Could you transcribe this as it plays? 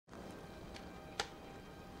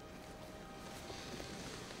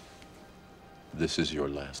This is your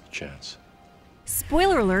last chance.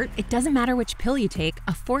 Spoiler alert, it doesn't matter which pill you take,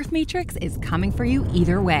 a fourth Matrix is coming for you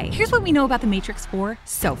either way. Here's what we know about The Matrix 4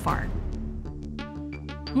 so far.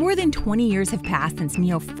 More than 20 years have passed since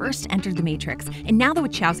Neo first entered the Matrix, and now the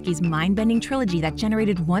Wachowskis' mind-bending trilogy that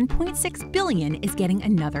generated $1.6 billion is getting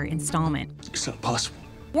another installment. It's not possible.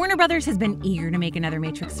 Warner Brothers has been eager to make another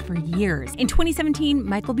Matrix for years. In 2017,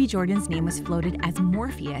 Michael B. Jordan's name was floated as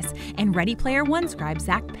Morpheus, and Ready Player One scribe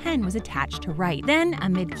Zach Penn was attached to write. Then,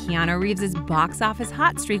 amid Keanu Reeves' box office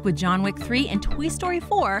hot streak with John Wick 3 and Toy Story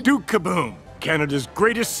 4, Duke Kaboom, Canada's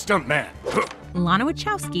greatest stuntman. Lana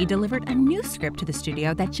Wachowski delivered a new script to the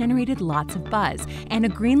studio that generated lots of buzz, and a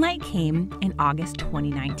green light came in August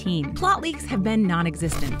 2019. Plot leaks have been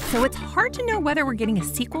non-existent, so it's hard to know whether we're getting a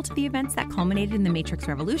sequel to the events that culminated in The Matrix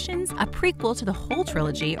Revolutions, a prequel to the whole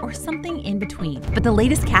trilogy, or something in between. But the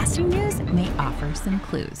latest casting news may offer some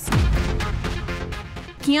clues.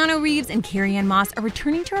 Keanu Reeves and Carrie-Anne Moss are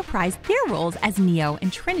returning to reprise their roles as Neo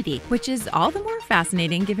and Trinity, which is all the more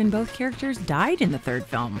fascinating given both characters died in the third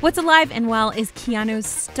film. What's alive and well is Keanu's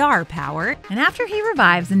star power, and after he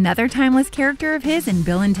revives another timeless character of his in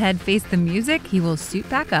Bill and Ted Face the Music, he will suit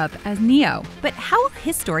back up as Neo. But how will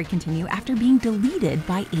his story continue after being deleted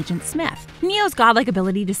by Agent Smith? Neo's godlike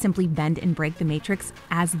ability to simply bend and break the Matrix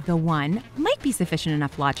as the One might be sufficient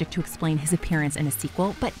enough logic to explain his appearance in a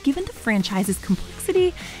sequel, but given the franchise's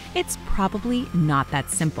complexity, it's probably not that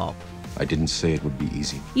simple. I didn't say it would be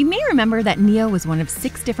easy. You may remember that Neo was one of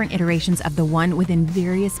 6 different iterations of the One within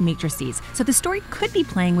various matrices, so the story could be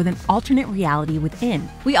playing with an alternate reality within.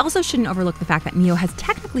 We also shouldn't overlook the fact that Neo has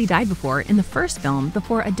technically died before in the first film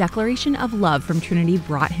before a declaration of love from Trinity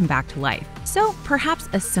brought him back to life. So perhaps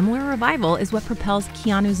a similar revival is what propels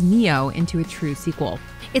Keanu's Neo into a true sequel.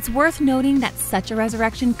 It's worth noting that such a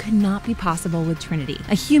resurrection could not be possible with Trinity,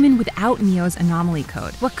 a human without Neo's anomaly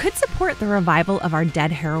code. What could support the revival of our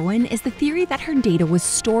dead heroine is the theory that her data was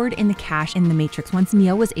stored in the cache in the Matrix once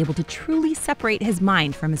Neo was able to truly separate his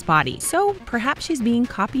mind from his body. So perhaps she's being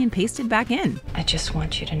copy and pasted back in. I just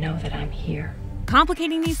want you to know that I'm here.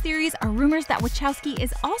 Complicating these theories are rumors that Wachowski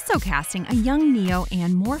is also casting a young Neo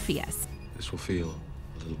and Morpheus. This will feel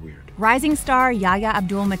a little weird. Rising star Yahya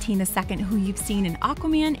Abdul-Mateen II, who you've seen in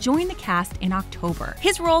Aquaman, joined the cast in October.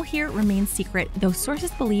 His role here remains secret, though sources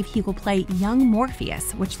believe he will play young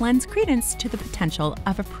Morpheus, which lends credence to the potential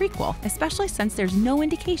of a prequel, especially since there's no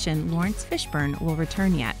indication Lawrence Fishburne will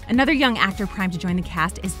return yet. Another young actor primed to join the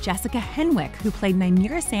cast is Jessica Henwick, who played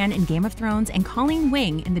Nymeria Sand in Game of Thrones and Colleen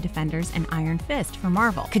Wing in The Defenders and Iron Fist for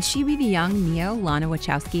Marvel. Could she be the young Neo Lana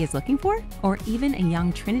Wachowski is looking for? Or even a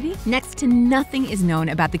young Trinity? Next to nothing is known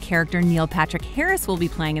about the character Neil Patrick Harris will be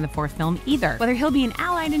playing in the fourth film either. Whether he'll be an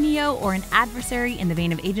ally to Neo or an adversary in the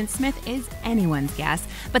vein of Agent Smith is anyone's guess,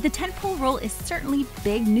 but the tentpole role is certainly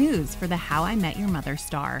big news for the How I Met Your Mother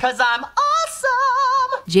star. 'Cause I'm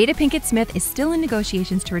awesome! Jada Pinkett Smith is still in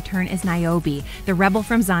negotiations to return as Niobe, the rebel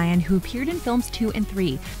from Zion who appeared in films 2 and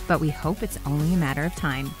 3, but we hope it's only a matter of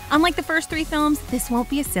time. Unlike the first 3 films, this won't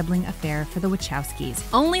be a sibling affair for the Wachowskis.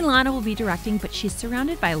 Only Lana will be directing, but she's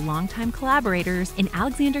surrounded by longtime collaborators in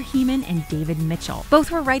Alexander Heeman and David Mitchell.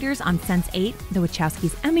 Both were writers on Sense8, the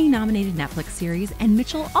Wachowskis' Emmy-nominated Netflix series, and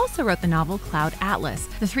Mitchell also wrote the novel Cloud Atlas.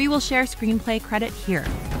 The 3 will share screenplay credit here.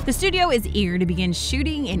 The studio is eager to begin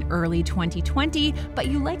shooting in early 2020, but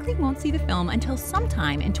you likely won't see the film until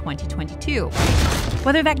sometime in 2022.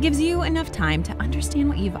 Whether that gives you enough time to understand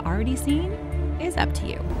what you've already seen is up to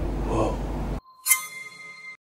you. Whoa.